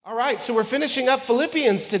All right, so we're finishing up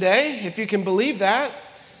Philippians today, if you can believe that.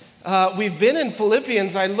 We've been in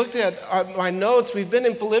Philippians. I looked at my notes. We've been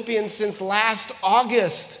in Philippians since last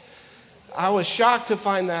August. I was shocked to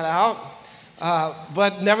find that out.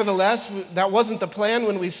 But nevertheless, that wasn't the plan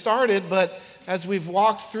when we started. But as we've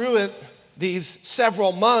walked through it these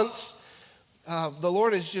several months, the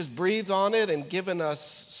Lord has just breathed on it and given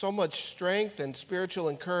us so much strength and spiritual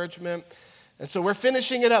encouragement. And so we're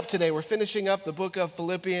finishing it up today. We're finishing up the book of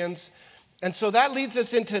Philippians. And so that leads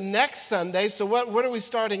us into next Sunday. So what are we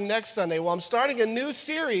starting next Sunday? Well, I'm starting a new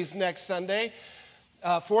series next Sunday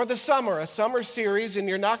for the summer, a summer series, and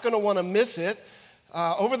you're not going to want to miss it.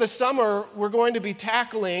 Over the summer, we're going to be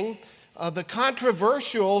tackling the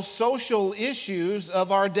controversial social issues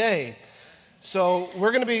of our day. So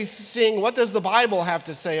we're going to be seeing what does the Bible have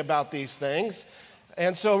to say about these things.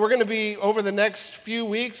 And so we're going to be, over the next few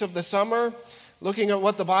weeks of the summer, looking at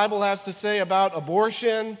what the Bible has to say about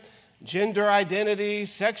abortion, gender identity,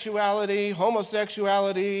 sexuality,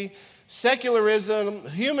 homosexuality, secularism,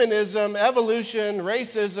 humanism, evolution,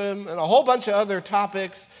 racism, and a whole bunch of other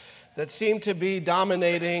topics that seem to be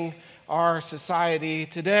dominating our society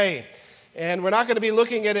today. And we're not going to be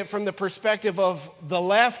looking at it from the perspective of the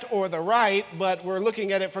left or the right, but we're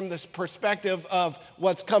looking at it from this perspective of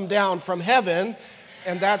what's come down from heaven,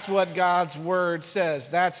 and that's what God's word says.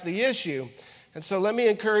 That's the issue. And so let me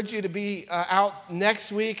encourage you to be out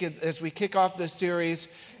next week as we kick off this series.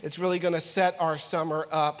 It's really going to set our summer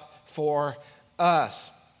up for us.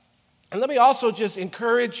 And let me also just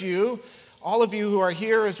encourage you, all of you who are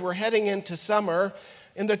here as we're heading into summer,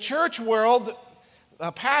 in the church world,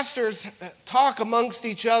 pastors talk amongst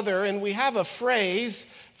each other, and we have a phrase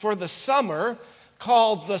for the summer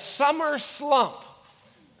called the summer slump.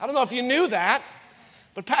 I don't know if you knew that,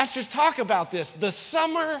 but pastors talk about this, the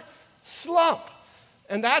summer slump.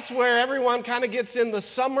 And that's where everyone kind of gets in the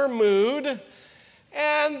summer mood,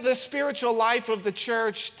 and the spiritual life of the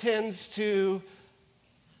church tends to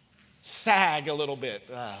sag a little bit,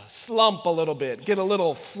 slump a little bit, get a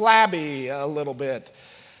little flabby a little bit.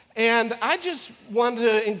 And I just want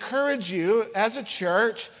to encourage you as a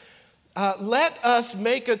church, let us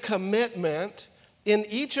make a commitment in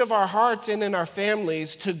each of our hearts and in our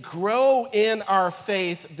families to grow in our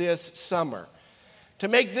faith this summer. To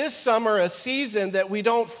make this summer a season that we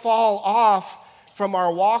don't fall off from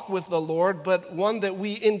our walk with the Lord, but one that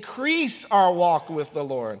we increase our walk with the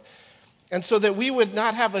Lord. And so that we would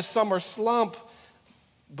not have a summer slump,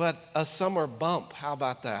 but a summer bump. How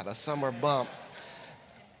about that? A summer bump.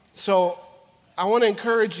 So I want to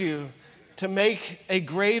encourage you to make a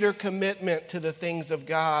greater commitment to the things of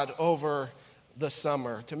God over the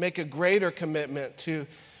summer, to make a greater commitment to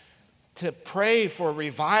pray for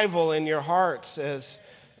revival in your hearts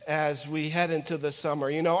as we head into the summer.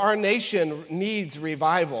 You know, our nation needs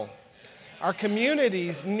revival. Our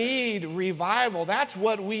communities need revival. That's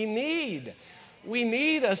what we need. We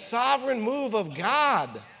need a sovereign move of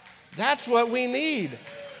God. That's what we need.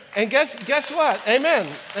 And guess what? Amen.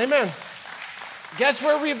 Amen. Guess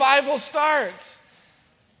where revival starts?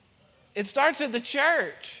 It starts at the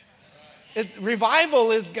church.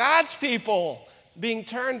 Revival is God's people being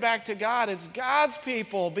turned back to God. It's God's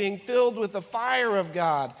people being filled with the fire of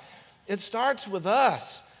God. It starts with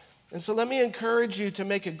us. And so let me encourage you to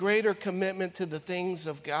make a greater commitment to the things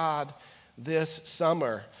of God this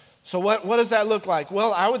summer. So what does that look like?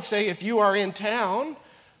 Well, I would say if you are in town,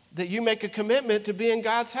 that you make a commitment to be in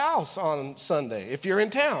God's house on Sunday, if you're in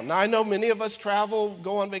town. Now, I know many of us travel,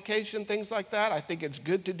 go on vacation, things like that. I think it's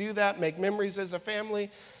good to do that, make memories as a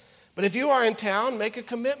family. But if you are in town, make a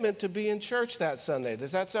commitment to be in church that Sunday.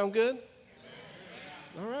 Does that sound good?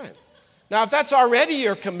 All right. Now, if that's already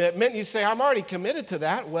your commitment, you say, I'm already committed to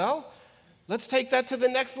that. Well, let's take that to the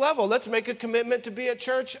next level. Let's make a commitment to be at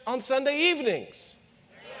church on Sunday evenings.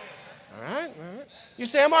 All right, all right. You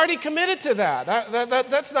say, I'm already committed to that.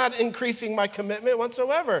 That's not increasing my commitment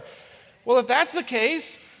whatsoever. Well, if that's the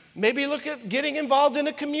case, maybe look at getting involved in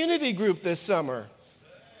a community group this summer.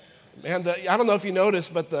 Man, I don't know if you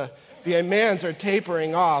noticed, but the amens are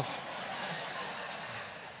tapering off.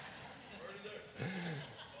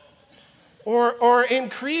 Or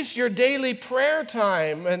increase your daily prayer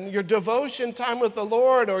time and your devotion time with the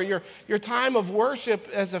Lord, or your time of worship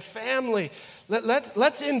as a family.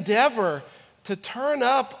 Let's endeavor to turn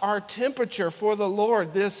up our temperature for the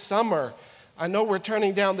Lord this summer. I know we're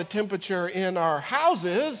turning down the temperature in our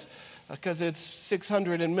houses because it's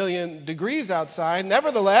 600 million degrees outside.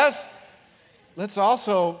 Nevertheless, let's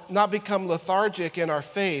also not become lethargic in our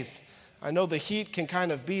faith. I know the heat can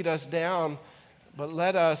kind of beat us down, but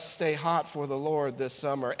let us stay hot for the Lord this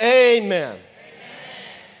summer. Amen.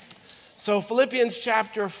 So Philippians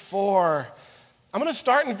chapter 4. I'm going to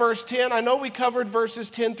start in verse 10. I know we covered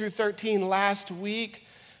verses 10 through 13 last week,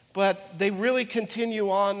 but they really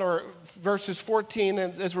continue on, or verses 14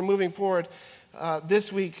 as we're moving forward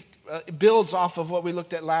this week builds off of what we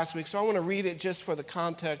looked at last week. So I want to read it just for the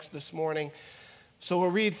context this morning. So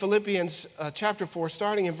we'll read Philippians chapter 4,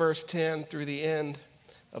 starting in verse 10 through the end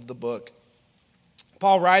of the book.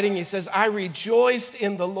 Paul writing, he says, I rejoiced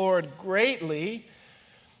in the Lord greatly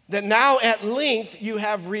that now at length you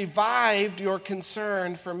have revived your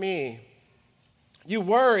concern for me. You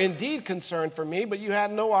were indeed concerned for me, but you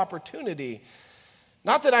had no opportunity.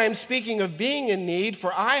 Not that I am speaking of being in need,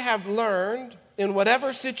 for I have learned in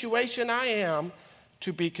whatever situation I am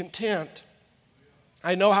to be content.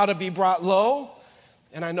 I know how to be brought low,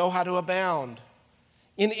 and I know how to abound.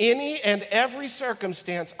 In any and every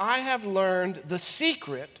circumstance, I have learned the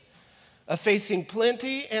secret of facing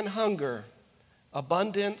plenty and hunger,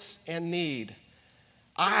 abundance and need.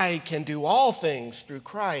 I can do all things through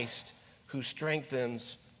Christ who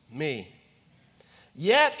strengthens me.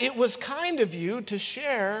 Yet it was kind of you to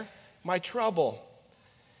share my trouble.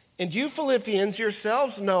 And you Philippians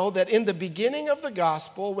yourselves know that in the beginning of the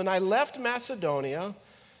gospel, when I left Macedonia,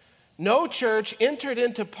 no church entered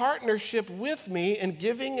into partnership with me in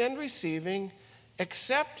giving and receiving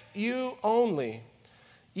except you only.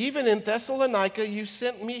 Even in Thessalonica, you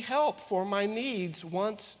sent me help for my needs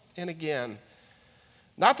once and again.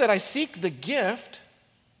 Not that I seek the gift,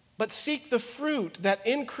 but seek the fruit that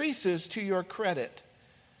increases to your credit.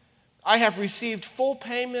 I have received full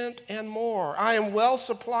payment and more. I am well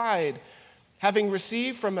supplied, having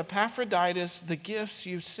received from Epaphroditus the gifts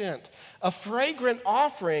you sent, a fragrant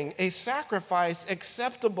offering, a sacrifice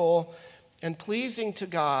acceptable and pleasing to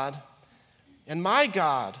God. And my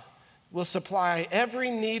God will supply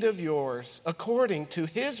every need of yours according to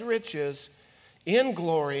his riches in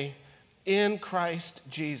glory in Christ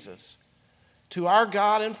Jesus. To our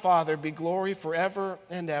God and Father be glory forever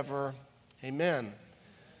and ever. Amen.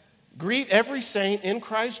 Greet every saint in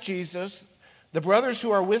Christ Jesus. The brothers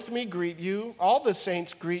who are with me greet you. All the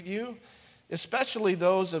saints greet you, especially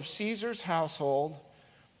those of Caesar's household.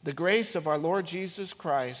 The grace of our Lord Jesus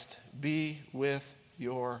Christ be with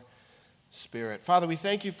your spirit. Father, we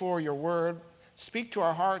thank you for your word. Speak to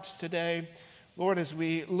our hearts today. Lord, as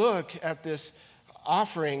we look at this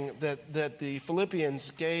offering that the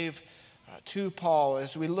Philippians gave to Paul,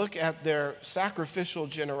 as we look at their sacrificial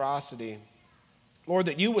generosity, Lord,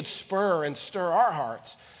 that you would spur and stir our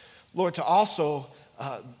hearts, Lord, to also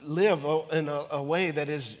live in a way that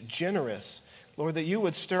is generous. Lord, that you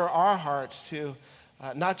would stir our hearts to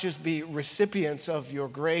not just be recipients of your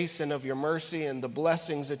grace and of your mercy and the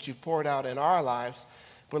blessings that you've poured out in our lives,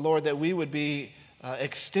 but Lord, that we would be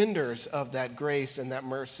extenders of that grace and that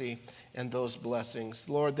mercy and those blessings.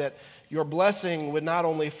 Lord, that your blessing would not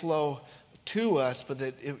only flow to us, but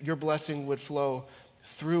that your blessing would flow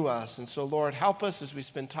through us. And so, Lord, help us as we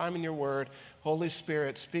spend time in your word. Holy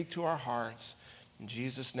Spirit, speak to our hearts. In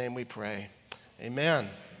Jesus' name we pray. Amen.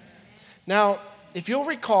 Now, if you'll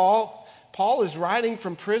recall, Paul is writing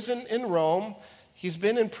from prison in Rome. He's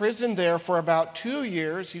been in prison there for about 2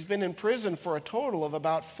 years. He's been in prison for a total of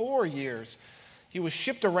about 4 years. He was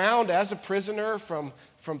shipped around as a prisoner from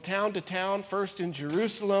town to town, first in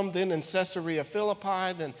Jerusalem, then in Caesarea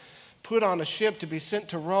Philippi, then put on a ship to be sent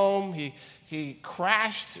to Rome. He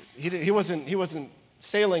crashed. He wasn't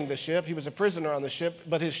sailing the ship. He was a prisoner on the ship,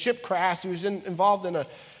 but his ship crashed. He was involved in a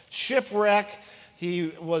shipwreck.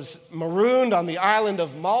 He was marooned on the island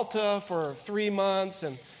of Malta for 3 months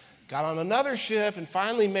and got on another ship and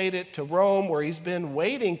finally made it to Rome, where he's been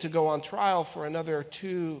waiting to go on trial for another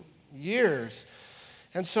 2 years.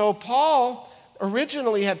 And so Paul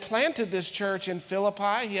originally had planted this church in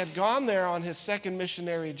Philippi. He had gone there on his second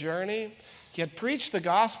missionary journey. He had preached the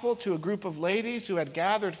gospel to a group of ladies who had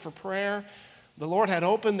gathered for prayer. The Lord had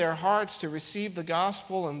opened their hearts to receive the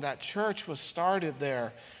gospel, and that church was started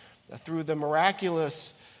there through the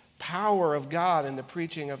miraculous power of God in the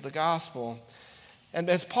preaching of the gospel. And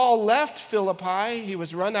as Paul left Philippi, he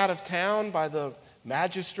was run out of town by the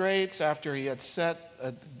magistrates after he had set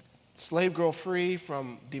a slave girl free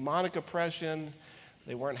from demonic oppression.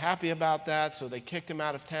 They weren't happy about that, so they kicked him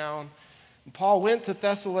out of town. And Paul went to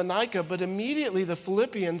Thessalonica, but immediately the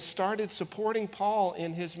Philippians started supporting Paul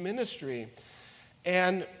in his ministry.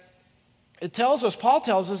 And Paul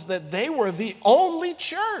tells us that they were the only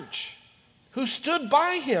church who stood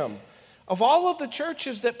by him. Of all of the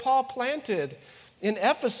churches that Paul planted in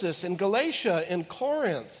Ephesus, in Galatia, in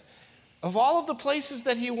Corinth, of all of the places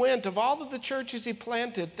that he went, of all of the churches he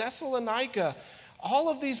planted, Thessalonica, all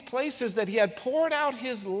of these places that he had poured out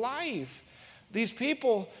his life, these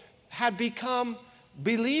people had become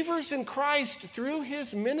believers in Christ through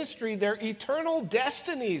his ministry, their eternal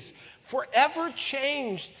destinies forever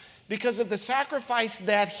changed because of the sacrifice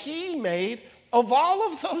that he made. Of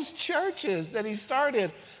all of those churches that he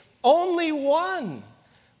started, only one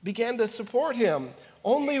began to support him.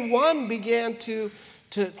 Only one began to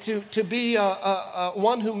be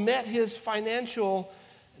one who met his financial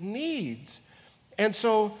needs. And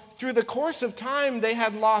so through the course of time, they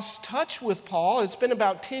had lost touch with Paul. It's been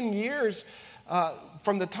about 10 years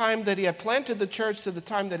from the time that he had planted the church to the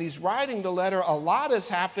time that he's writing the letter. A lot has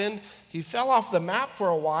happened. He fell off the map for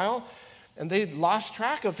a while, and they lost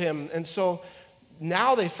track of him. And so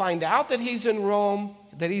now they find out that he's in Rome,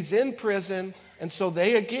 that he's in prison, and so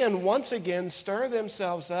they once again stir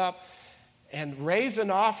themselves up and raise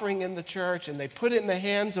an offering in the church, and they put it in the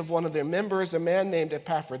hands of one of their members, a man named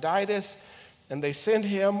Epaphroditus, and they send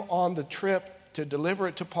him on the trip to deliver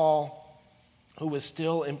it to Paul, who was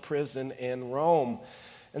still in prison in Rome.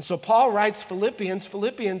 And so Paul writes Philippians.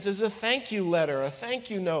 Philippians is a thank you letter, a thank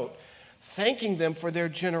you note, thanking them for their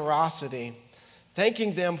generosity,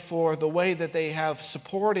 thanking them for the way that they have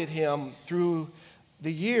supported him through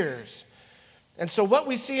the years. And so what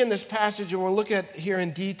we see in this passage, and we'll look at here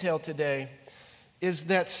in detail today, is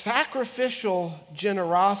that sacrificial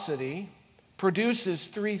generosity produces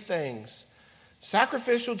three things.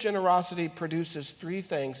 Sacrificial generosity produces three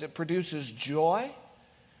things. It produces joy,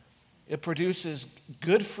 it produces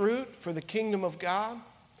good fruit for the kingdom of God,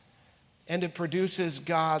 and it produces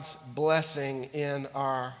God's blessing in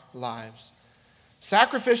our lives.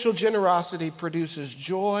 Sacrificial generosity produces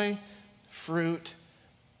joy, fruit,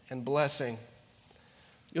 and blessing.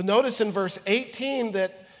 You'll notice in verse 18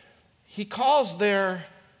 that he calls their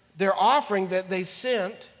offering that they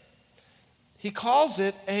sent, he calls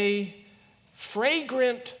it a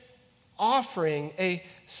fragrant offering, a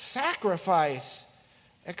sacrifice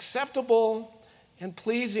acceptable and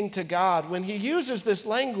pleasing to God. When he uses this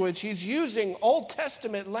language, he's using Old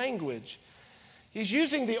Testament language. He's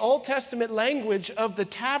using the Old Testament language of the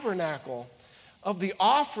tabernacle, of the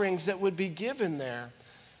offerings that would be given there.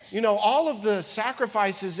 You know, all of the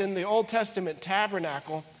sacrifices in the Old Testament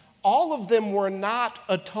tabernacle, all of them were not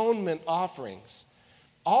atonement offerings.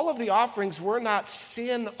 All of the offerings were not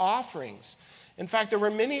sin offerings. In fact, there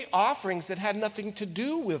were many offerings that had nothing to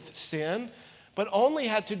do with sin, but only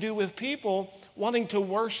had to do with people wanting to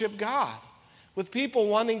worship God, with people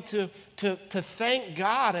wanting to thank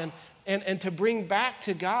God and to bring back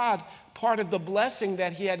to God part of the blessing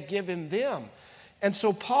that he had given them. And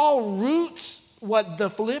so Paul roots what the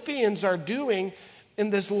Philippians are doing in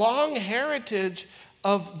this long heritage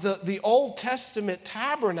of the Old Testament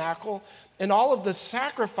tabernacle and all of the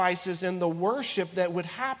sacrifices and the worship that would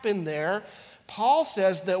happen there. Paul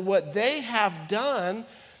says that what they have done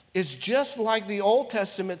is just like the Old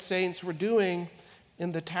Testament saints were doing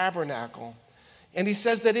in the tabernacle. And he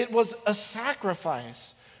says that it was a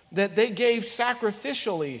sacrifice that they gave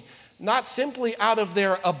sacrificially, not simply out of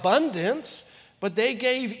their abundance, but they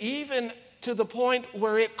gave even to the point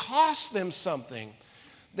where it cost them something.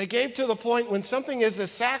 They gave to the point when something is a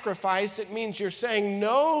sacrifice, it means you're saying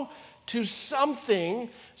no to something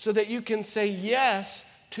so that you can say yes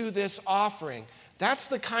to this offering. That's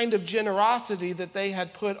the kind of generosity that they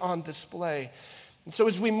had put on display. And so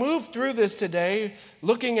as we move through this today,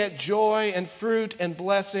 looking at joy and fruit and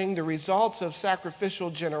blessing, the results of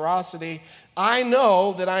sacrificial generosity, I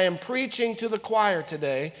know that I am preaching to the choir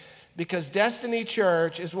today because Destiny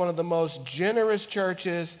Church is one of the most generous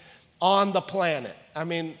churches on the planet. I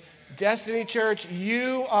mean, Destiny Church,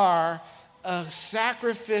 you are a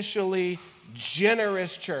sacrificially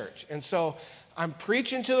generous church. And so I'm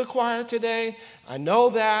preaching to the choir today. I know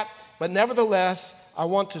that, but nevertheless, I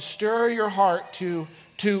want to stir your heart to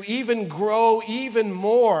even grow even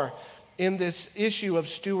more in this issue of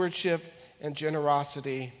stewardship and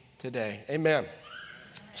generosity today. Amen.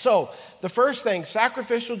 So, the first thing,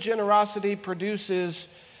 sacrificial generosity produces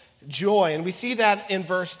joy. And we see that in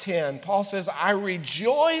verse 10. Paul says, I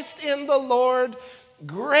rejoiced in the Lord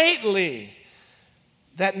greatly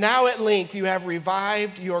that now at length you have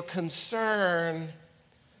revived your concern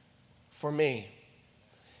for me.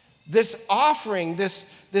 This offering, this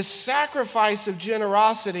sacrifice of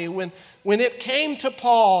generosity, when it came to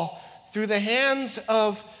Paul through the hands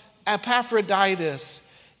of Epaphroditus,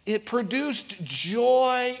 it produced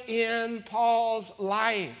joy in Paul's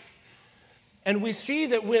life. And we see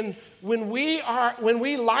that when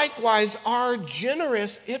we likewise are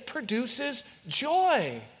generous, it produces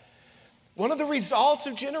joy. One of the results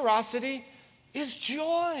of generosity is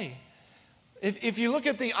joy. If you look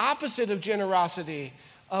at the opposite of generosity,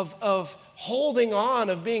 of holding on,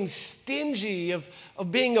 of being stingy, of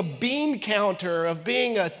being a bean counter, of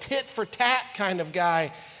being a tit for tat kind of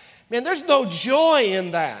guy. Man, there's no joy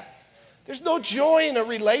in that. There's no joy in a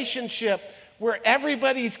relationship where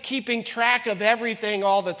everybody's keeping track of everything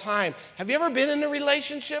all the time. Have you ever been in a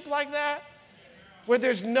relationship like that? Where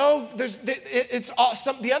the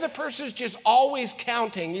other person's just always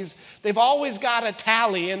counting. They've always got a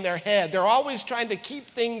tally in their head. They're always trying to keep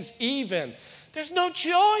things even. There's no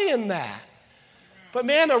joy in that. But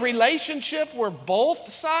man, a relationship where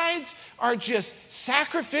both sides are just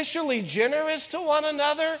sacrificially generous to one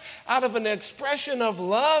another out of an expression of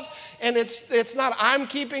love, and it's not I'm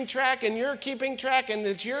keeping track and you're keeping track and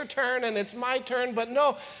it's your turn and it's my turn, but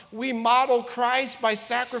no, we model Christ by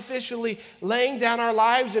sacrificially laying down our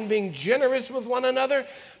lives and being generous with one another.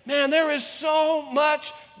 Man, there is so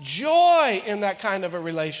much joy in that kind of a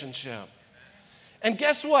relationship. And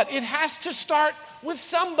guess what? It has to start with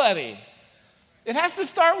somebody. It has to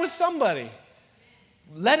start with somebody.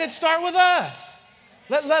 Let it start with us.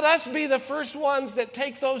 Let us be the first ones that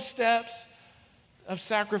take those steps of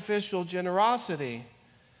sacrificial generosity.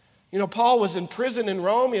 You know, Paul was in prison in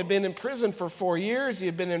Rome. He had been in prison for 4 years. He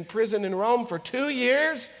had been in prison in Rome for 2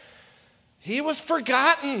 years. He was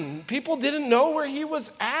forgotten. People didn't know where he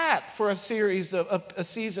was at for a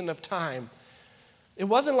season of time. It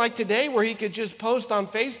wasn't like today where he could just post on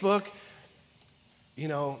Facebook, you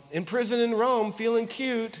know, in prison in Rome, feeling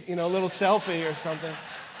cute, you know, a little selfie or something.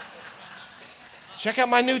 Check out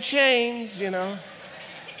my new chains, you know.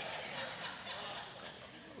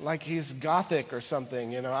 Like he's gothic or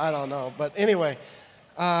something, you know, I don't know. But anyway,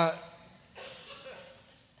 that's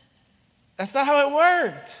not how it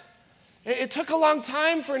worked. It took a long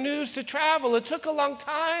time for news to travel. It took a long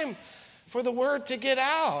time for the word to get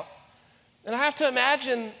out. And I have to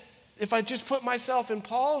imagine, if I just put myself in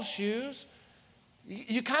Paul's shoes,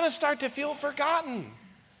 you kind of start to feel forgotten.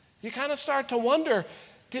 You kind of start to wonder,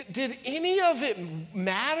 did any of it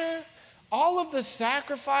matter? All of the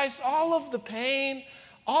sacrifice, all of the pain,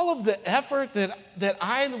 all of the effort that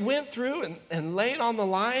I went through and laid on the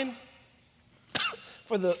line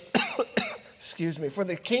for the, for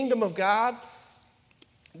the kingdom of God,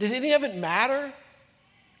 did any of it matter?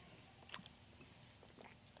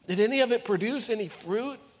 Did any of it produce any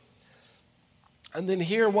fruit? And then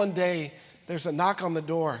here one day, there's a knock on the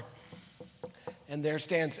door, and there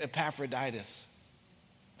stands Epaphroditus.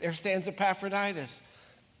 There stands Epaphroditus.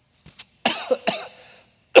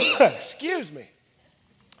 Excuse me.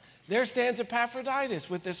 There stands Epaphroditus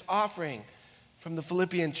with this offering from the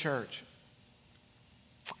Philippian church.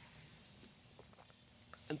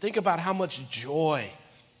 And think about how much joy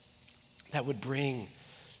that would bring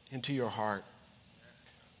into your heart.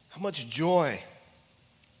 How much joy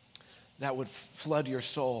that would flood your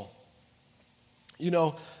soul. You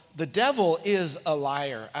know, the devil is a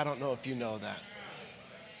liar. I don't know if you know that.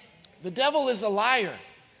 The devil is a liar.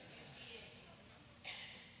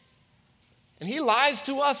 And he lies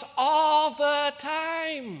to us all the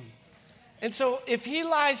time. And so if he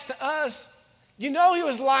lies to us, you know he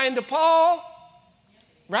was lying to Paul,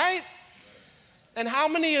 right? And how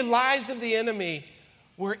many lies of the enemy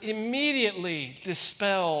were immediately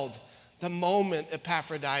dispelled the moment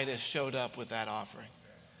Epaphroditus showed up with that offering?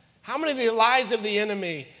 How many of the lies of the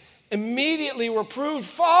enemy immediately were proved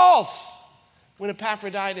false when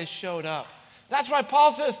Epaphroditus showed up? That's why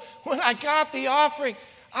Paul says, when I got the offering,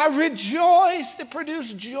 I rejoiced. It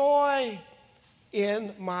produced joy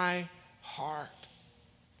in my heart.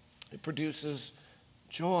 It produces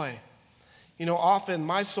joy. You know, often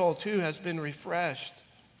my soul too has been refreshed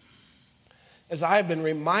as I have been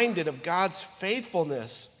reminded of God's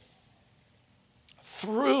faithfulness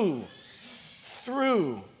through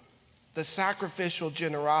the sacrificial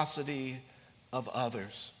generosity of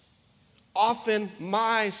others. Often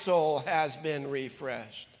my soul has been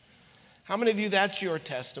refreshed. How many of you, that's your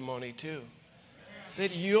testimony too?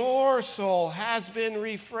 That your soul has been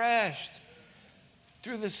refreshed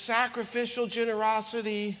through the sacrificial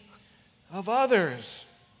generosity of others,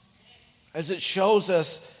 as it shows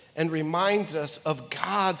us and reminds us of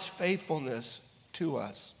God's faithfulness to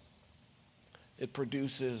us. It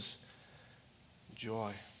produces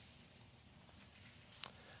joy.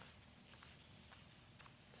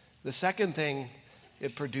 The second thing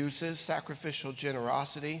it produces, sacrificial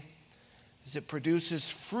generosity, is it produces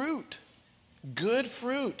fruit, good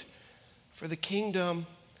fruit for the kingdom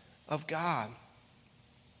of God.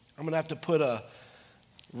 I'm going to have to put a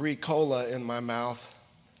Ricola in my mouth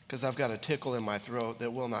because I've got a tickle in my throat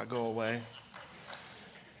that will not go away.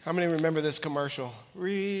 How many remember this commercial?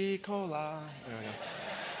 Ricola. There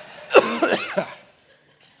we go.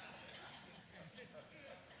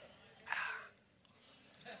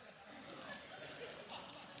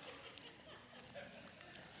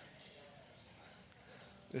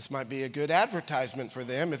 This might be a good advertisement for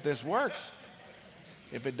them if this works.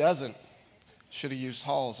 If it doesn't, should have used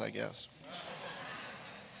Halls, I guess.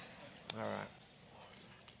 All right.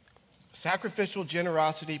 Sacrificial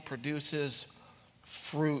generosity produces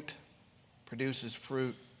fruit. Produces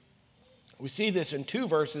fruit. We see this in 2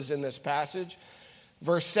 verses in this passage.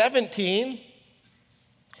 Verse 17,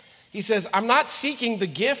 he says, I'm not seeking the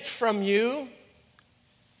gift from you,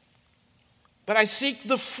 but I seek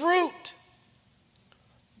the fruit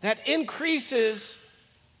that increases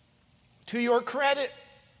to your credit.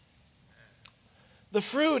 The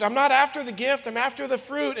fruit. I'm not after the gift, I'm after the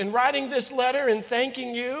fruit. And writing this letter and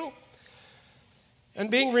thanking you and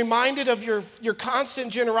being reminded of your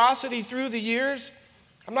constant generosity through the years,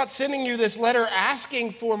 I'm not sending you this letter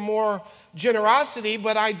asking for more generosity,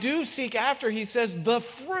 but I do seek after, he says, the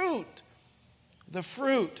fruit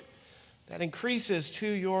that increases to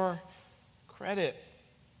your credit.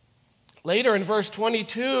 Later in verse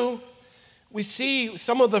 22, we see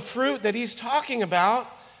some of the fruit that he's talking about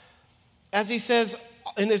as he says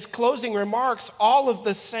in his closing remarks, all of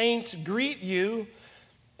the saints greet you,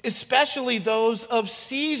 especially those of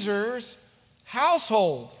Caesar's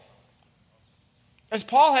household. As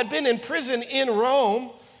Paul had been in prison in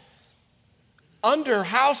Rome, under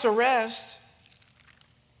house arrest,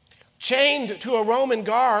 chained to a Roman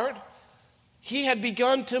guard, he had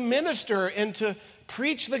begun to minister and to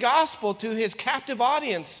preach the gospel to his captive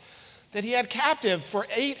audience that he had captive for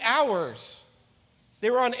 8 hours. They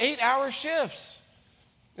were on 8-hour shifts.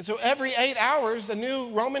 And so every 8 hours, a new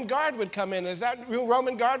Roman guard would come in. As that new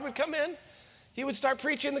Roman guard would come in, he would start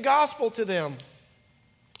preaching the gospel to them.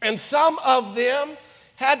 And some of them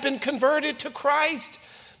had been converted to Christ,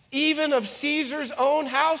 even of Caesar's own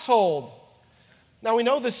household. Now we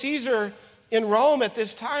know the Caesar in Rome at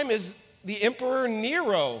this time is the Emperor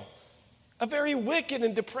Nero, a very wicked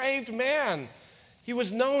and depraved man. He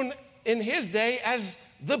was known in his day as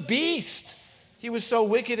the beast. He was so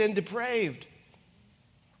wicked and depraved.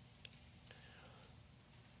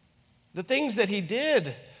 The things that he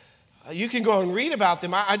did, you can go and read about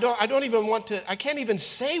them. I can't even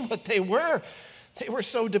say what they were. They were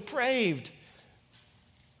so depraved.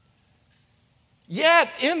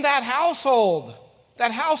 Yet in that household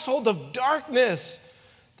of darkness,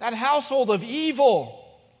 that household of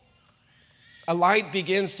evil, a light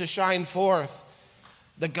begins to shine forth.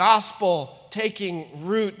 The gospel taking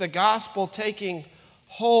root, the gospel taking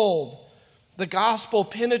hold, the gospel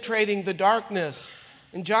penetrating the darkness.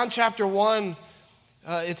 In John chapter 1,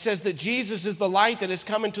 it says that Jesus is the light that has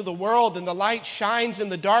come into the world, and the light shines in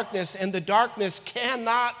the darkness, and the darkness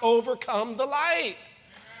cannot overcome the light.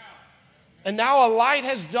 And now a light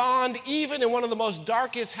has dawned even in one of the most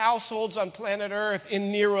darkest households on planet Earth,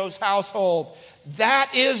 in Nero's household.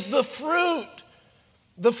 That is the fruit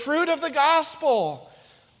of the gospel.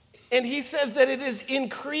 And he says that it is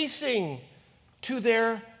increasing to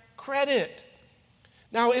their credit.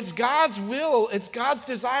 Now, it's God's will, it's God's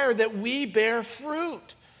desire that we bear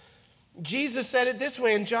fruit. Jesus said it this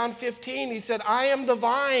way in John 15. He said, I am the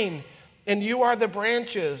vine, and you are the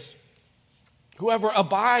branches. Whoever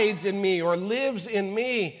abides in me or lives in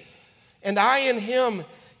me, and I in him,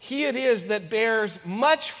 he it is that bears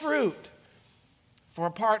much fruit. For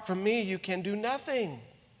apart from me, you can do nothing.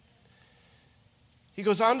 He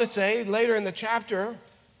goes on to say later in the chapter,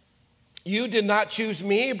 you did not choose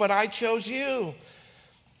me, but I chose you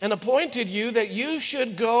and appointed you that you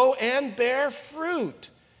should go and bear fruit,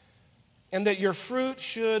 and that your fruit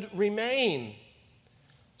should remain,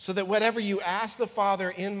 so that whatever you ask the Father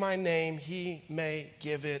in my name, he may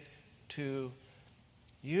give it to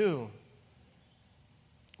you.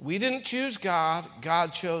 We didn't choose God,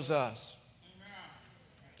 God chose us.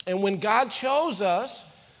 And when God chose us,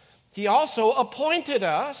 he also appointed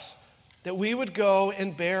us that we would go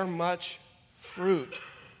and bear much fruit,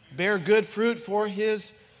 bear good fruit for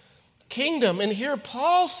his kingdom. And here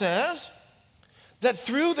Paul says that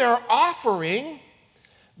through their offering,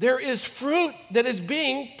 there is fruit that is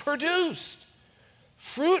being produced.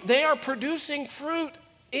 Fruit, they are producing fruit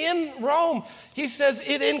in Rome. He says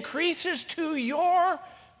it increases to your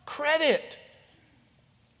credit.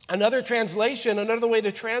 Another translation, another way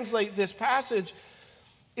to translate this passage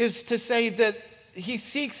is to say that he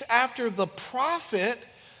seeks after the profit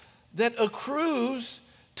that accrues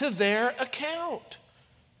to their account.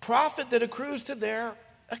 Profit that accrues to their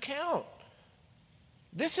account.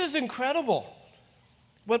 This is incredible.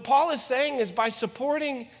 What Paul is saying is by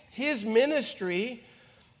supporting his ministry,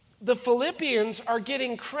 the Philippians are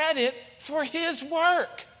getting credit for his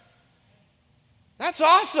work. That's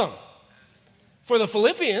awesome. For the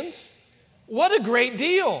Philippians, what a great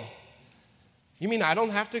deal. You mean I don't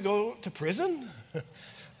have to go to prison?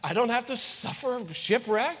 I don't have to suffer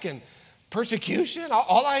shipwreck and persecution.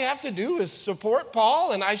 All I have to do is support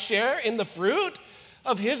Paul, and I share in the fruit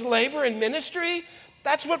of his labor and ministry.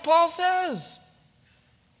 That's what Paul says.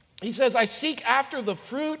 He says, I seek after the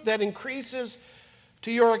fruit that increases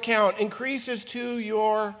to your account, increases to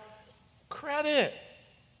your credit.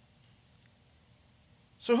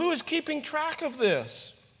 So who is keeping track of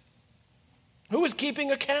this? Who is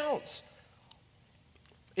keeping accounts?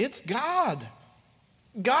 It's God.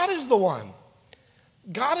 God is the one.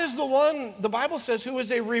 God is the one, the Bible says, who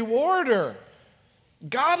is a rewarder.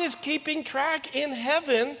 God is keeping track in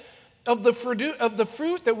heaven of the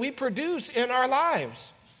fruit that we produce in our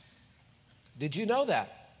lives. Did you know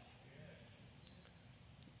that?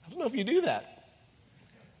 I don't know if you do that.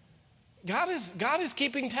 God is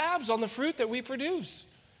keeping tabs on the fruit that we produce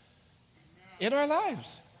in our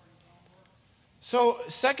lives. So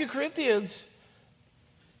 2 Corinthians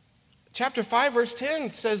chapter 5, verse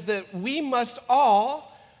 10 says that we must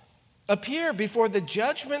all appear before the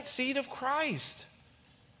judgment seat of Christ,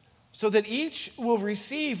 so that each will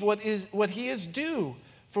receive what he is due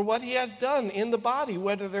for what he has done in the body,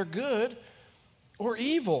 whether they're good or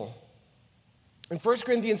evil. In 1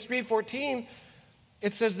 Corinthians 3:14,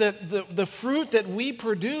 it says that the fruit that we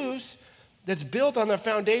produce that's built on the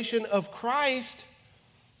foundation of Christ,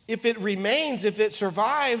 if it remains, if it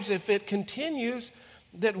survives, if it continues,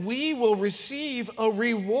 that we will receive a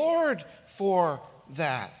reward for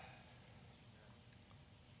that.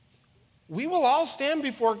 We will all stand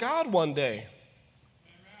before God one day.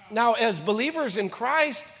 Now, as believers in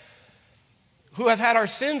Christ who have had our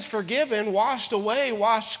sins forgiven, washed away,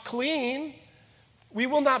 washed clean, we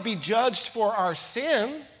will not be judged for our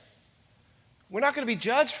sin. We're not going to be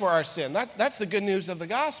judged for our sin. That's the good news of the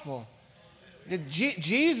gospel. That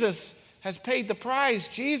Jesus has paid the price.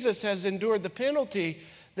 Jesus has endured the penalty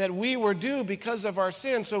that we were due because of our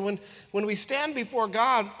sin. So when we stand before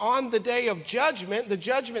God on the day of judgment, the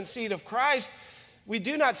judgment seat of Christ, we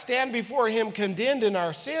do not stand before him condemned in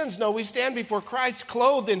our sins. No, we stand before Christ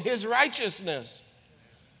clothed in his righteousness.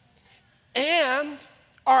 And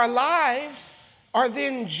our lives are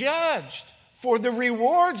then judged for the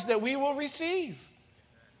rewards that we will receive.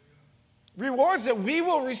 Rewards that we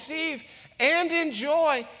will receive and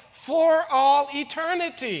enjoy for all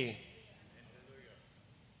eternity.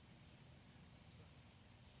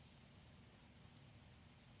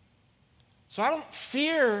 So I don't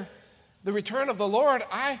fear the return of the Lord.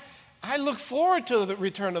 I look forward to the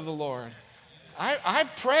return of the Lord. I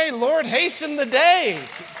pray, Lord, hasten the day.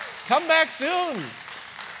 Come back soon.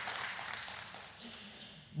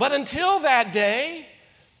 But until that day,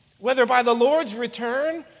 whether by the Lord's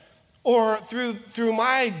return or through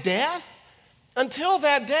my death, until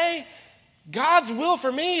that day, God's will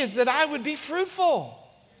for me is that I would be fruitful.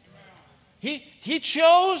 He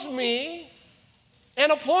chose me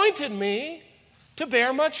and appointed me to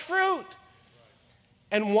bear much fruit.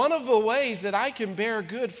 And one of the ways that I can bear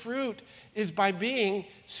good fruit is by being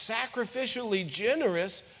sacrificially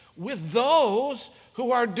generous with those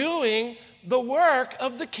who are doing the work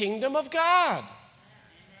of the kingdom of God.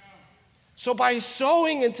 So by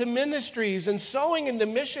sowing into ministries and sowing into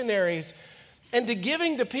missionaries and to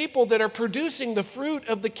giving to people that are producing the fruit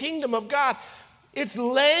of the kingdom of God, it's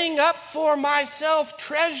laying up for myself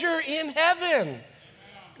treasure in heaven,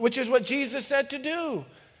 which is what Jesus said to do.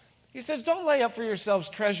 He says, don't lay up for yourselves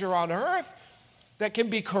treasure on earth that can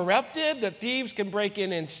be corrupted, that thieves can break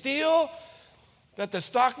in and steal, that the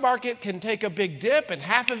stock market can take a big dip and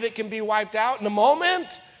half of it can be wiped out in a moment.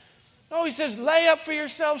 No, he says, lay up for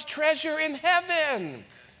yourselves treasure in heaven.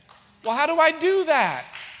 Well, how do I do that?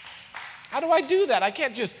 How do I do that? I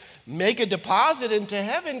can't just make a deposit into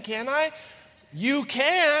heaven, can I? You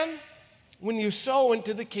can when you sow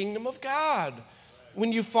into the kingdom of God,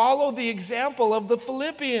 when you follow the example of the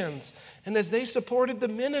Philippians, and as they supported the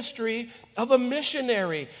ministry of a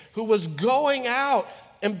missionary who was going out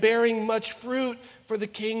and bearing much fruit for the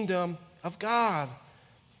kingdom of God.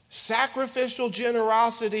 Sacrificial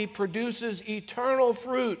generosity produces eternal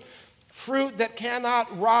fruit, fruit that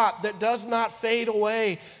cannot rot, that does not fade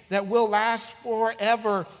away, that will last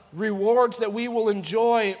forever, rewards that we will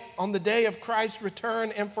enjoy on the day of Christ's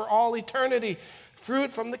return and for all eternity,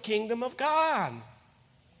 fruit from the kingdom of God.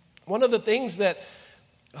 One of the things that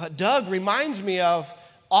Doug reminds me of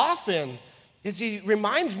often is he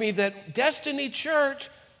reminds me that Destiny Church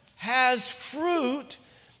has fruit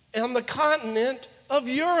on the continent of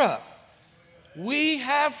Europe. We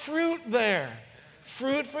have fruit there,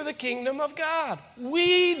 fruit for the kingdom of God.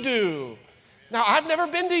 We do. Now, I've never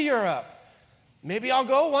been to Europe. Maybe I'll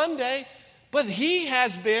go one day, but he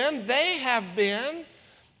has been, they have been,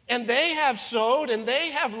 And they have sowed, and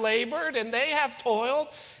they have labored, and they have toiled,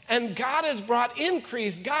 and God has brought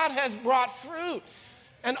increase. God has brought fruit.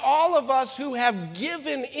 And all of us who have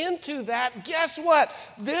given into that, guess what?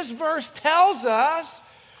 This verse tells us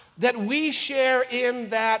that we share in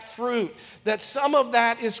that fruit, that some of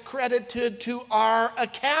that is credited to our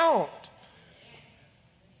account.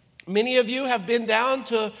 Many of you have been down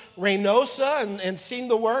to Reynosa and seen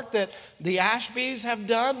the work that the Ashbys have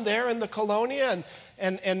done there in the Colonia,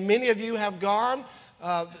 and many of you have gone,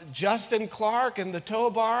 Justin Clark and the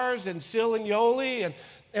Tobars and Sil and Yoli,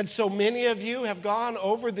 and so many of you have gone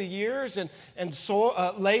over the years and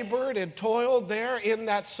labored and toiled there in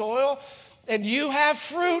that soil, and you have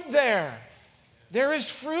fruit there. There is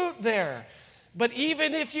fruit there. But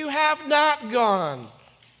even if you have not gone,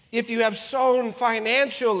 if you have sown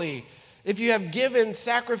financially, if you have given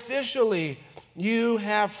sacrificially, you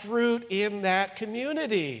have fruit in that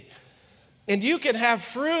community. And you can have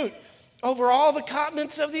fruit over all the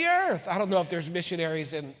continents of the earth. I don't know if there's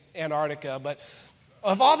missionaries in Antarctica, but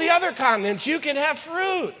of all the other continents, you can have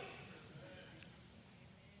fruit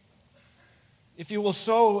if you will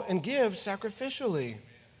sow and give sacrificially.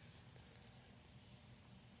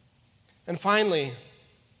 And finally,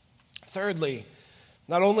 thirdly,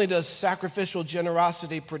 not only does sacrificial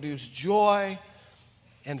generosity produce joy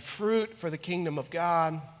and fruit for the kingdom of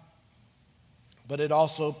God, but it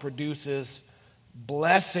also produces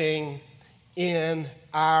blessing in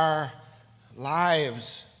our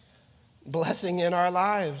lives. Blessing in our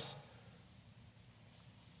lives.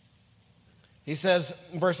 He says,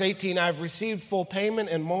 in verse 18, I've received full payment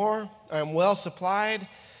and more. I am well supplied,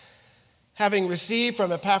 having received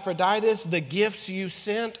from Epaphroditus the gifts you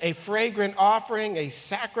sent, a fragrant offering, a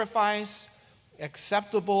sacrifice,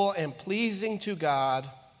 acceptable and pleasing to God.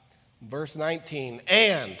 Verse 19,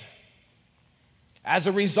 and as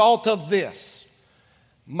a result of this,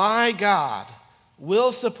 my God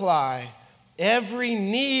will supply every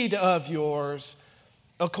need of yours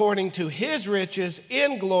according to his riches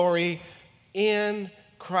in glory in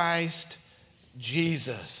Christ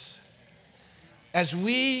Jesus. As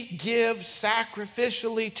we give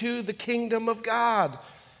sacrificially to the kingdom of God,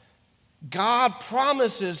 God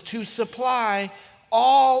promises to supply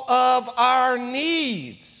all of our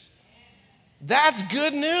needs. That's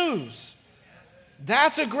good news.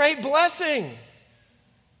 That's a great blessing.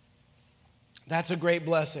 That's a great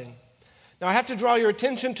blessing. Now, I have to draw your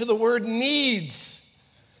attention to the word needs.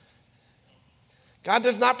 God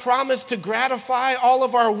does not promise to gratify all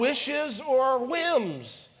of our wishes or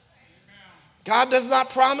whims. God does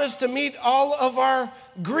not promise to meet all of our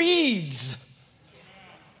greeds,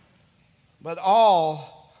 but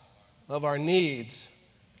all of our needs.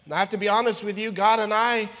 And I have to be honest with you, God and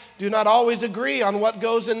I do not always agree on what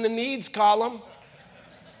goes in the needs column.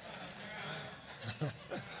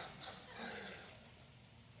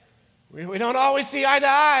 We don't always see eye to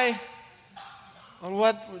eye on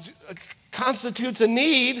what constitutes a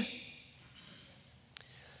need.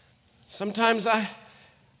 Sometimes I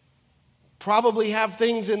probably have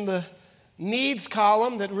things in the needs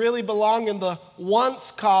column that really belong in the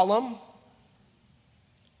wants column.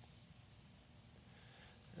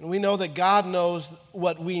 And we know that God knows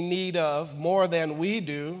what we need of more than we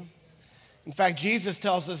do. In fact, Jesus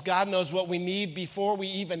tells us God knows what we need before we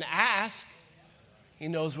even ask. He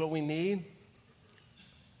knows what we need.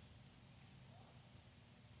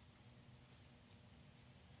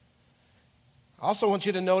 I also want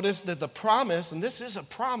you to notice that the promise, and this is a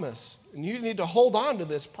promise, and you need to hold on to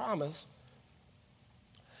this promise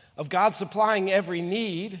of God supplying every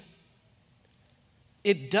need.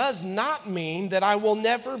 It does not mean that I will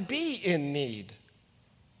never be in need.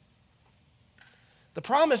 The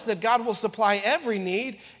promise that God will supply every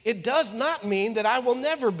need, it does not mean that I will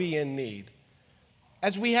never be in need.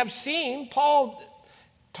 As we have seen, Paul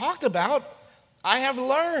talked about, I have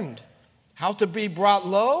learned how to be brought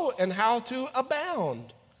low and how to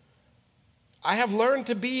abound. I have learned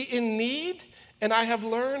to be in need, and I have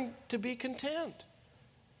learned to be content.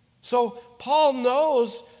 So Paul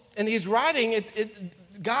knows, and he's writing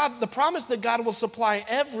God, the promise that God will supply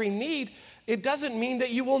every need, it doesn't mean that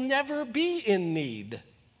you will never be in need.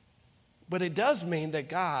 But it does mean that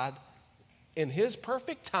God, in his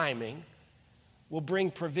perfect timing, will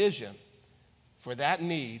bring provision for that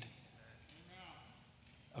need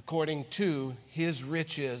according to his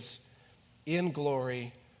riches in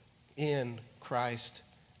glory in Christ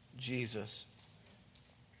Jesus.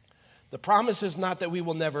 The promise is not that we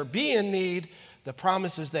will never be in need. The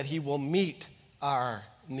promise is that he will meet our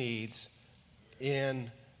needs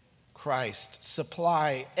in Christ.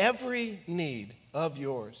 Supply every need of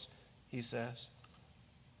yours, he says.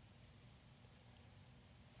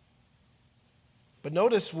 But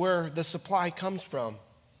notice where the supply comes from.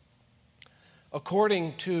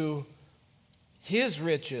 According to his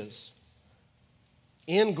riches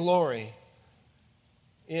in glory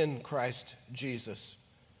in Christ Jesus.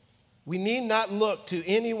 We need not look to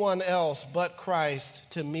anyone else but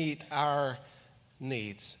Christ to meet our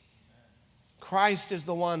needs. Christ is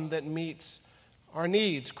the one that meets our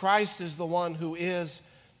needs. Christ is the one who is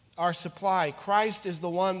our supply. Christ is the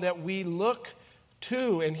one that we look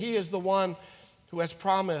to, and he is the one who has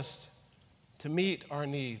promised to meet our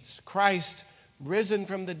needs. Christ, risen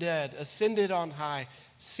from the dead, ascended on high,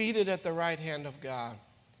 seated at the right hand of God.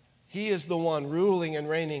 He is the one ruling and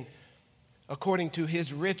reigning according to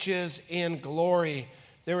his riches in glory.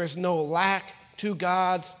 There is no lack to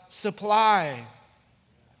God's supply.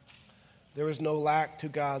 There is no lack to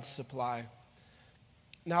God's supply.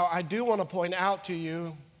 Now, I do want to point out to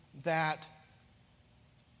you that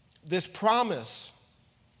this promise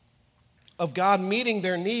of God meeting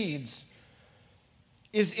their needs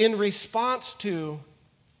is in response to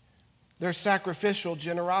their sacrificial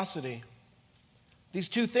generosity. These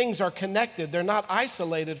two things are connected. They're not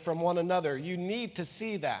isolated from one another. You need to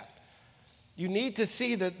see that. You need to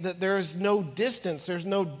see that there is no distance, there's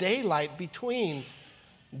no daylight between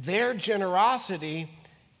their generosity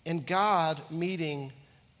and God meeting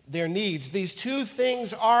their needs. These two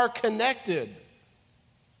things are connected.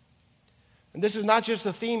 And this is not just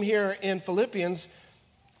the theme here in Philippians.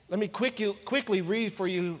 Let me quickly read for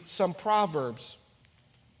you some Proverbs.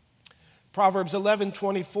 Proverbs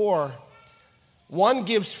 11:24. One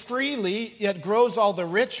gives freely, yet grows all the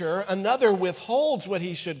richer. Another withholds what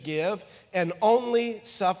he should give and only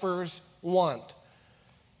suffers want.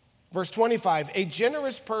 Verse 25, a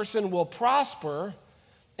generous person will prosper,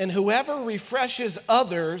 and whoever refreshes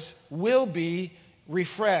others will be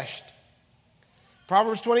refreshed.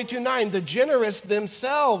 Proverbs 22:9, the generous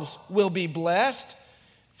themselves will be blessed,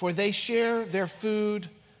 for they share their food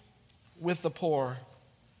with the poor.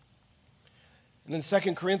 And in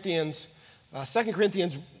 2 Corinthians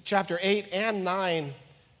chapter 8 and 9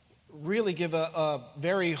 really give a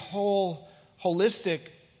very holistic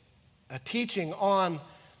teaching on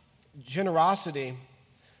generosity.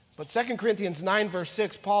 But 2 Corinthians 9 verse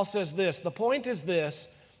 6, Paul says this, the point is this,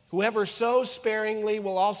 whoever sows sparingly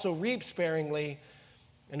will also reap sparingly,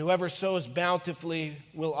 and whoever sows bountifully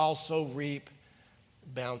will also reap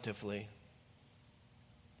bountifully.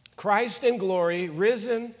 Christ in glory,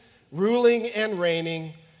 risen, ruling and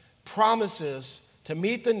reigning, promises to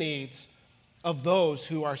meet the needs of those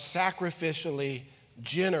who are sacrificially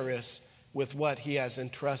generous with what he has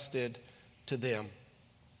entrusted to them.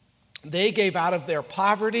 They gave out of their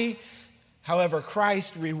poverty, however,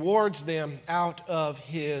 Christ rewards them out of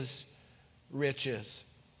his riches.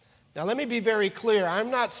 Now, let me be very clear.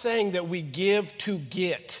 I'm not saying that we give to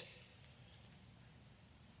get.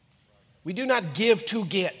 We do not give to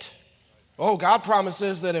get. Oh, God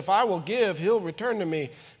promises that if I will give, he'll return to me,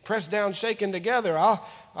 pressed down, shaken together.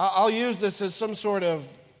 I'll use this as some sort of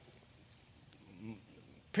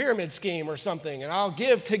pyramid scheme or something, and I'll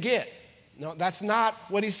give to get. No, that's not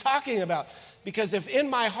what he's talking about. Because if in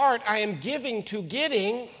my heart I am giving to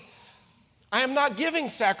getting, I am not giving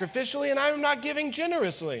sacrificially and I am not giving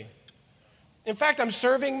generously. In fact, I'm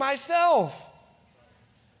serving myself.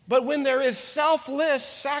 But when there is selfless,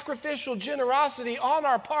 sacrificial generosity on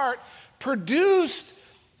our part, produced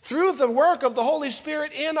through the work of the Holy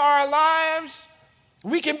Spirit in our lives,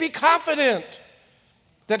 we can be confident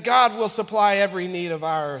that God will supply every need of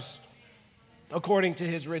ours according to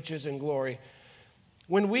his riches and glory.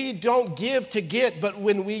 When we don't give to get, but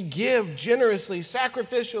when we give generously,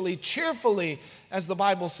 sacrificially, cheerfully, as the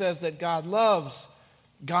Bible says that God loves,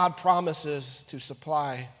 God promises to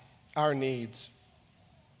supply our needs.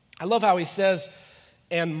 I love how he says,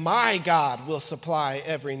 and my God will supply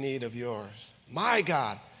every need of yours. My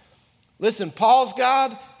God. Listen, Paul's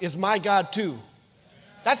God is my God too.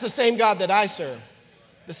 That's the same God that I serve.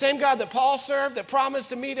 The same God that Paul served, that promised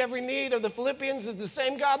to meet every need of the Philippians, is the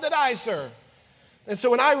same God that I serve. And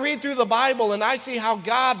so when I read through the Bible and I see how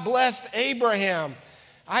God blessed Abraham,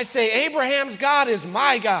 I say, Abraham's God is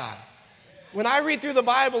my God. When I read through the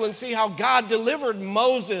Bible and see how God delivered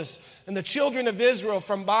Moses and the children of Israel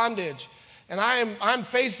from bondage, and I'm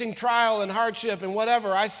facing trial and hardship and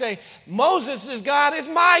whatever, I say, Moses' God is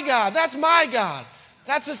my God. That's my God.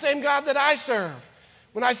 That's the same God that I serve.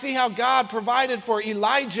 When I see how God provided for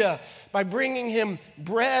Elijah by bringing him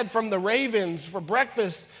bread from the ravens for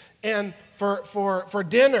breakfast and for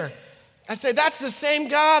dinner, I say, that's the same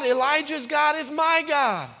God. Elijah's God is my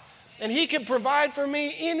God. And he can provide for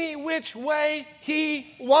me any which way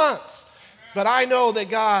he wants. But I know that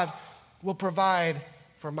God will provide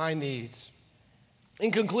for my needs. In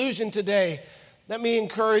conclusion today, let me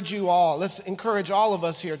encourage you all. Let's encourage all of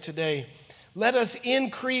us here today. Let us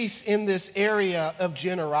increase in this area of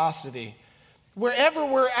generosity. Wherever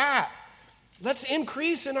we're at, let's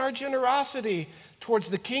increase in our generosity towards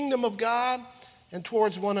the kingdom of God and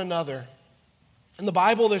towards one another. In the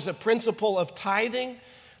Bible, there's a principle of tithing.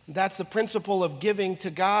 That's the principle of giving to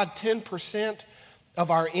God 10% of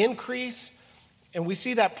our increase. And we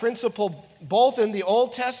see that principle both in the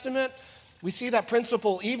Old Testament. We see that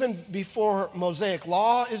principle even before Mosaic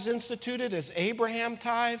law is instituted as Abraham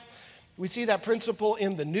tithed. We see that principle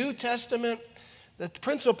in the New Testament. That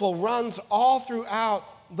principle runs all throughout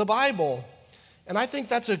the Bible. And I think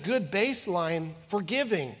that's a good baseline for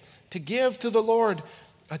giving, to give to the Lord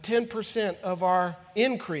a 10% of our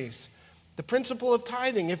increase. The principle of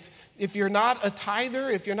tithing. If you're not a tither,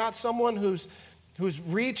 if you're not someone who's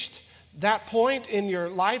reached that point in your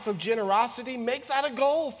life of generosity, make that a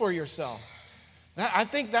goal for yourself. I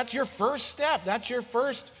think that's your first step. That's your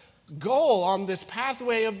first goal on this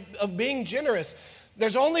pathway of being generous.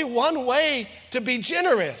 There's only one way to be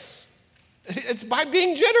generous. It's by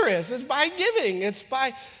being generous. It's by giving. It's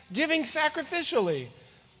by giving sacrificially.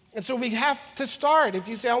 And so we have to start. If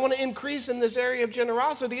you say, I want to increase in this area of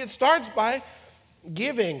generosity, it starts by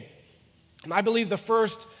giving. And I believe the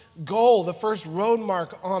first goal, the first road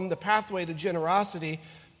mark on the pathway to generosity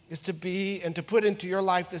is to be and to put into your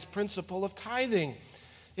life this principle of tithing.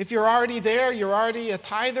 If you're already there, you're already a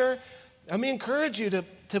tither, let me encourage you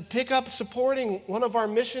to pick up supporting one of our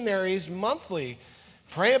missionaries monthly.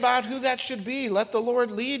 Pray about who that should be. Let the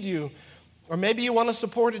Lord lead you. Or maybe you want to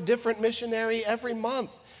support a different missionary every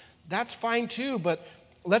month. That's fine too, but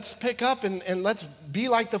let's pick up and let's be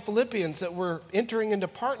like the Philippians, that we're entering into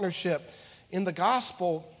partnership in the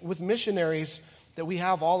gospel with missionaries that we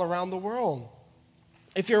have all around the world.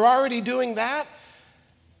 If you're already doing that,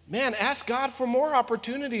 man, ask God for more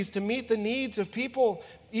opportunities to meet the needs of people,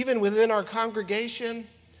 even within our congregation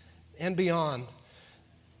and beyond.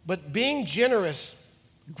 But being generous,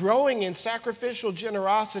 growing in sacrificial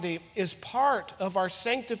generosity is part of our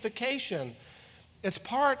sanctification. It's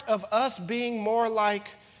part of us being more like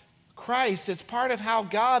Christ. It's part of how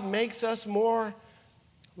God makes us more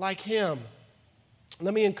like Him.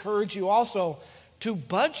 Let me encourage you also to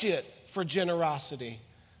budget for generosity,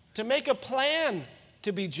 to make a plan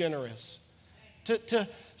to be generous, to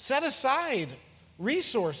set aside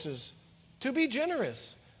resources to be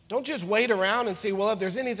generous. Don't just wait around and see, well, if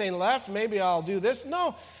there's anything left, maybe I'll do this.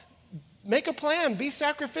 No, make a plan, be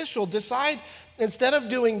sacrificial, decide instead of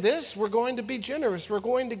doing this, we're going to be generous, we're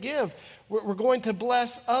going to give, we're going to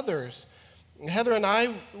bless others. Heather and I,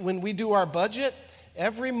 when we do our budget,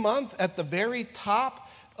 every month at the very top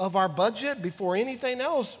of our budget, before anything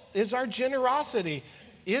else, is our generosity,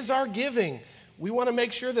 is our giving. We want to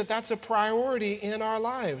make sure that that's a priority in our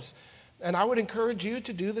lives. And I would encourage you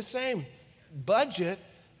to do the same. Budget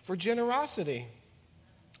for generosity.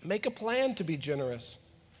 Make a plan to be generous.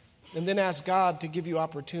 And then ask God to give you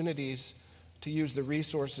opportunities to use the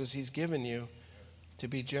resources He's given you to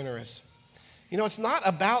be generous. You know, it's not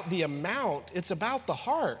about the amount, it's about the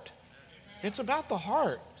heart. It's about the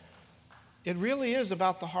heart. It really is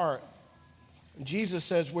about the heart. Jesus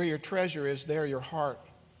says, where your treasure is, there your heart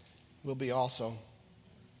will be also.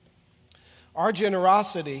 Our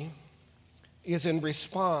generosity is in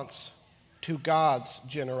response to God's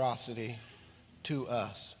generosity to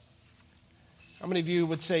us. How many of you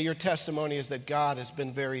would say your testimony is that God has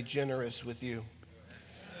been very generous with you?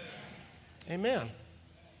 Amen.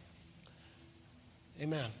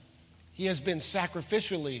 Amen. He has been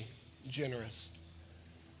sacrificially generous.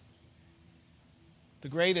 The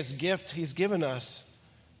greatest gift He's given us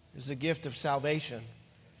is the gift of salvation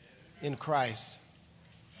in Christ.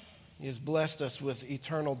 He has blessed us with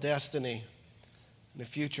eternal destiny and a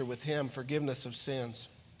future with Him, forgiveness of sins.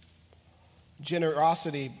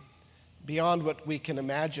 Generosity beyond what we can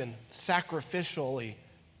imagine, sacrificially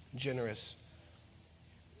generous.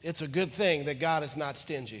 It's a good thing that God is not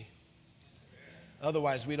stingy.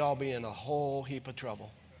 Otherwise, we'd all be in a whole heap of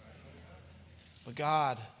trouble. But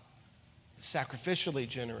God is sacrificially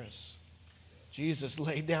generous. Jesus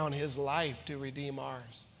laid down His life to redeem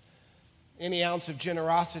ours. Any ounce of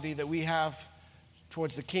generosity that we have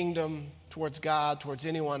towards the kingdom, towards God, towards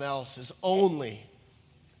anyone else is only,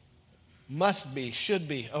 must be, should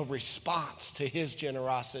be a response to His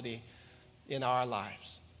generosity in our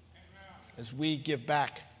lives. As we give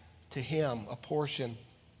back to Him a portion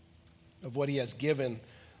of what He has given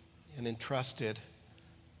and entrusted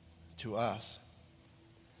to us.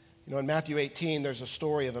 You know, in Matthew 18, there's a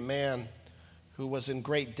story of a man who was in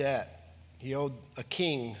great debt. He owed a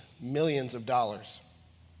king millions of dollars.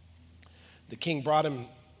 The king brought him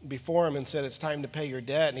before him and said, "It's time to pay your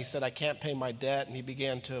debt." And he said, "I can't pay my debt." And he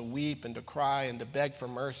began to weep and to cry and to beg for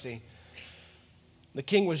mercy. The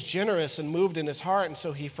king was generous and moved in his heart, and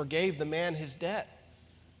so he forgave the man his debt.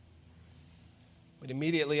 But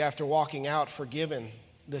immediately after walking out forgiven,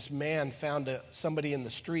 this man found somebody in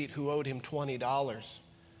the street who owed him $20.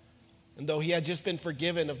 And though he had just been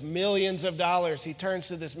forgiven of millions of dollars, he turns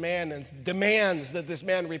to this man and demands that this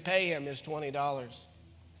man repay him his $20.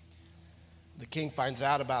 The king finds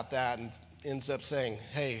out about that and ends up saying,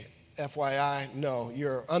 "Hey, FYI, no,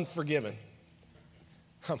 you're unforgiven.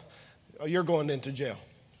 You're going into jail.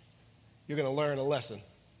 You're going to learn a lesson."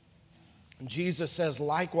 And Jesus says,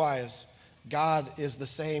 likewise, God is the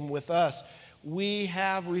same with us. We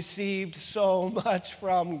have received so much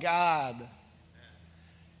from God.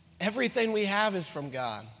 Everything we have is from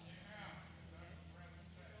God.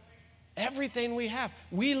 Everything we have.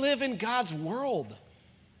 We live in God's world.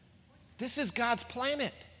 This is God's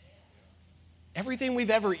planet. Everything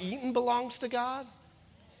we've ever eaten belongs to God.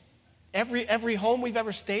 Every home we've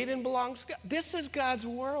ever stayed in belongs to God. This is God's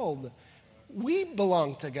world. We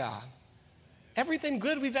belong to God. Everything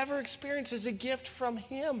good we've ever experienced is a gift from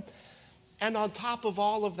Him. And on top of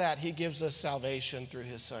all of that, He gives us salvation through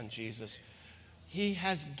His Son, Jesus. He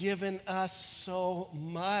has given us so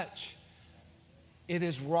much. It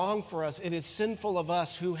is wrong for us, it is sinful of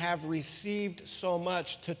us who have received so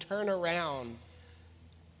much to turn around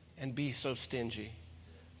and be so stingy,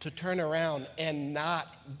 to turn around and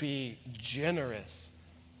not be generous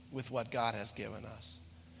with what God has given us.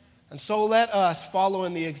 And so let us follow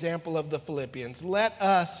in the example of the Philippians. Let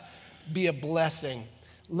us be a blessing.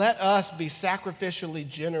 Let us be sacrificially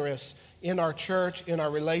generous in our church, in our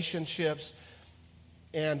relationships,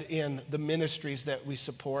 and in the ministries that we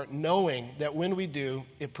support, knowing that when we do,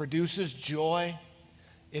 it produces joy,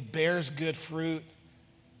 it bears good fruit,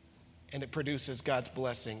 and it produces God's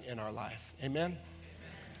blessing in our life. Amen?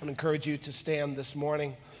 I encourage you to stand this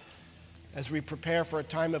morning as we prepare for a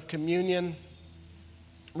time of communion,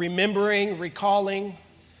 remembering, recalling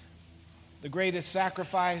the greatest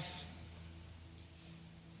sacrifice,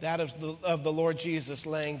 that of the Lord Jesus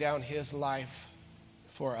laying down His life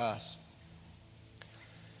for us.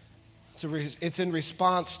 It's in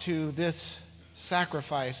response to this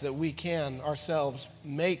sacrifice that we can ourselves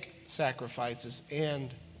make sacrifices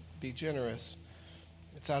and be generous.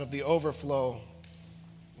 It's out of the overflow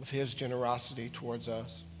of His generosity towards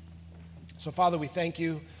us. So, Father, we thank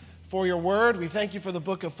You for Your word. We thank You for the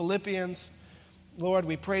book of Philippians. Lord,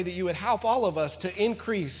 we pray that You would help all of us to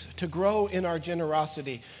increase, to grow in our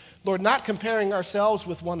generosity. Lord, not comparing ourselves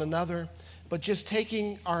with one another, but just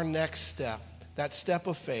taking our next step, that step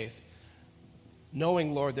of faith,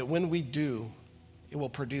 knowing, Lord, that when we do, it will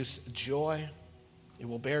produce joy, it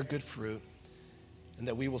will bear good fruit, and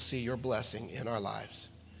that we will see Your blessing in our lives.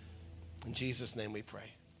 In Jesus' name we pray.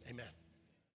 Amen.